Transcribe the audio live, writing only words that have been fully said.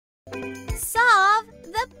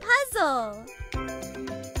puzzle.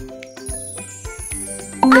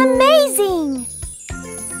 Amazing!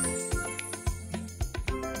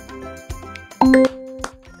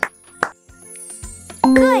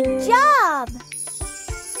 Good job!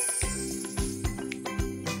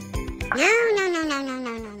 No, no, no, no, no,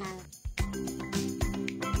 no, no, no.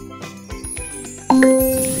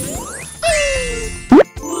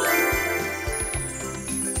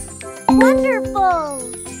 Wonderful!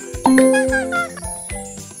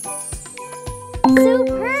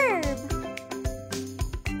 Superb!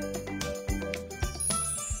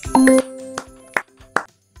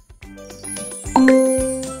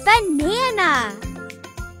 Banana!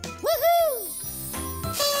 Woohoo!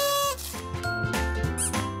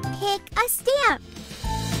 Pick a stamp.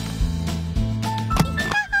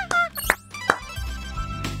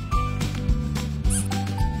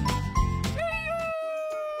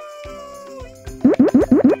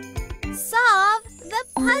 Solve the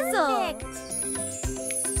puzzle.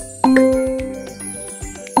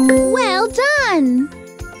 Well done.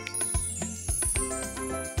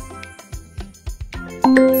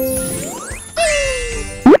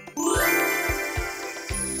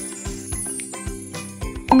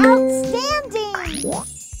 Outstanding.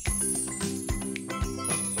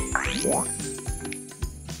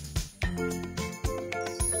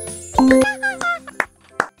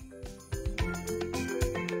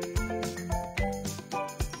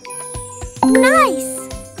 Nice!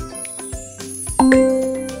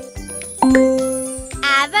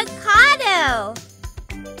 Avocado!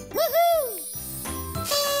 Woohoo!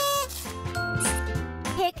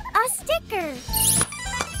 Pick a sticker.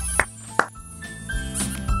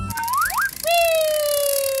 Whee!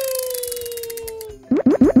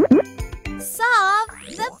 Solve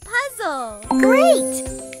the puzzle. Great!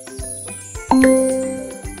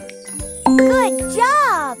 Good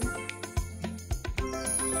job!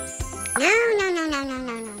 No, no, no, no, no,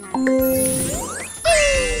 no, no, no.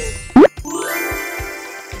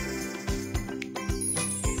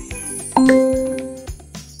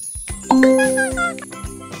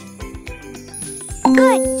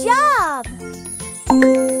 Good job!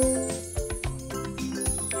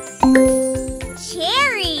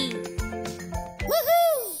 Cherry!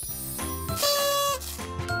 Woohoo!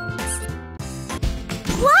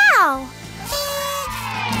 Wow!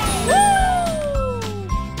 Woo!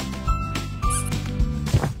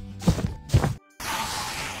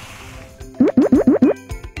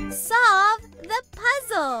 Solve the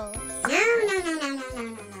puzzle. No, no, no, no, no, no, no,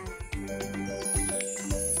 no.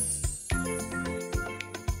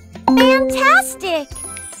 Fantastic!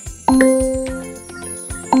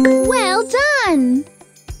 Well done!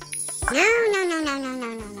 No, no, no, no, no, no,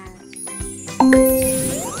 no, no.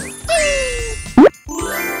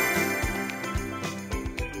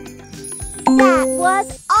 That was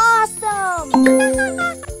awesome!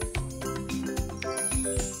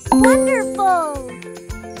 Wonderful!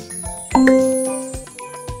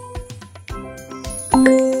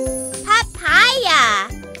 Papaya!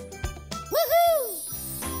 Woohoo!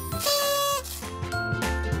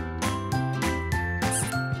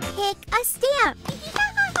 Pick a stamp.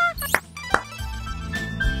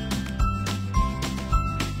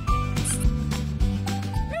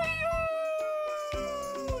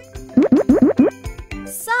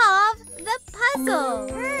 Solve the puzzle.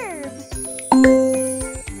 Herb.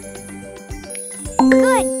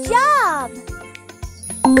 Good job.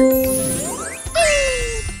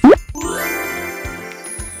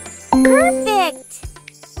 Perfect.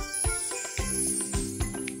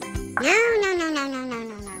 No, no, no, no, no, no,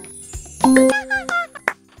 no, no.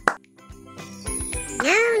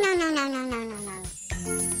 No, no, no, no, no, no, no, no.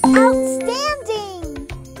 Outstanding.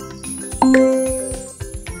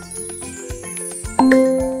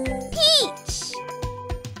 Peach.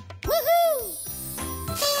 Woohoo!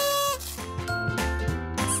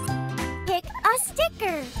 Pick a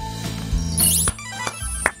sticker.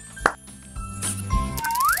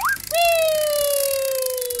 Whee!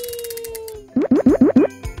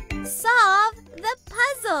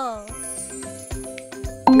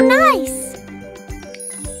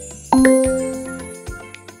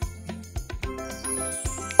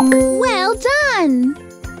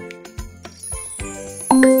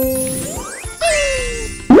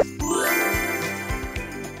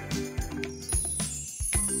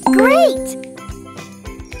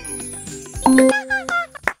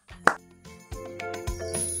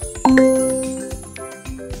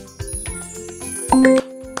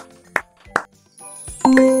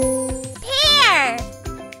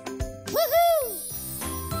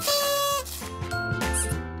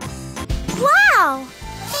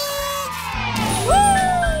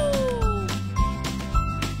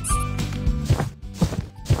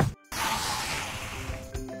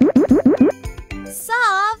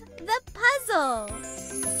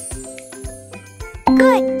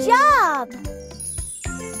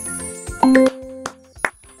 Good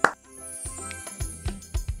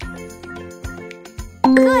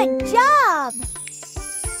job!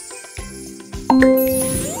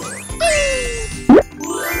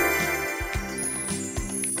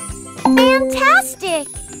 Fantastic!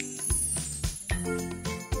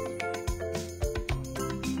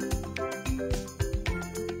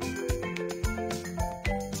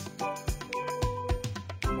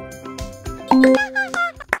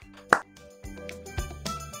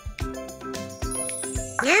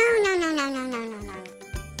 No, no, no, no, no, no, no, no.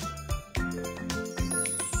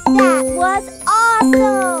 That was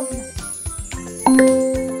awesome!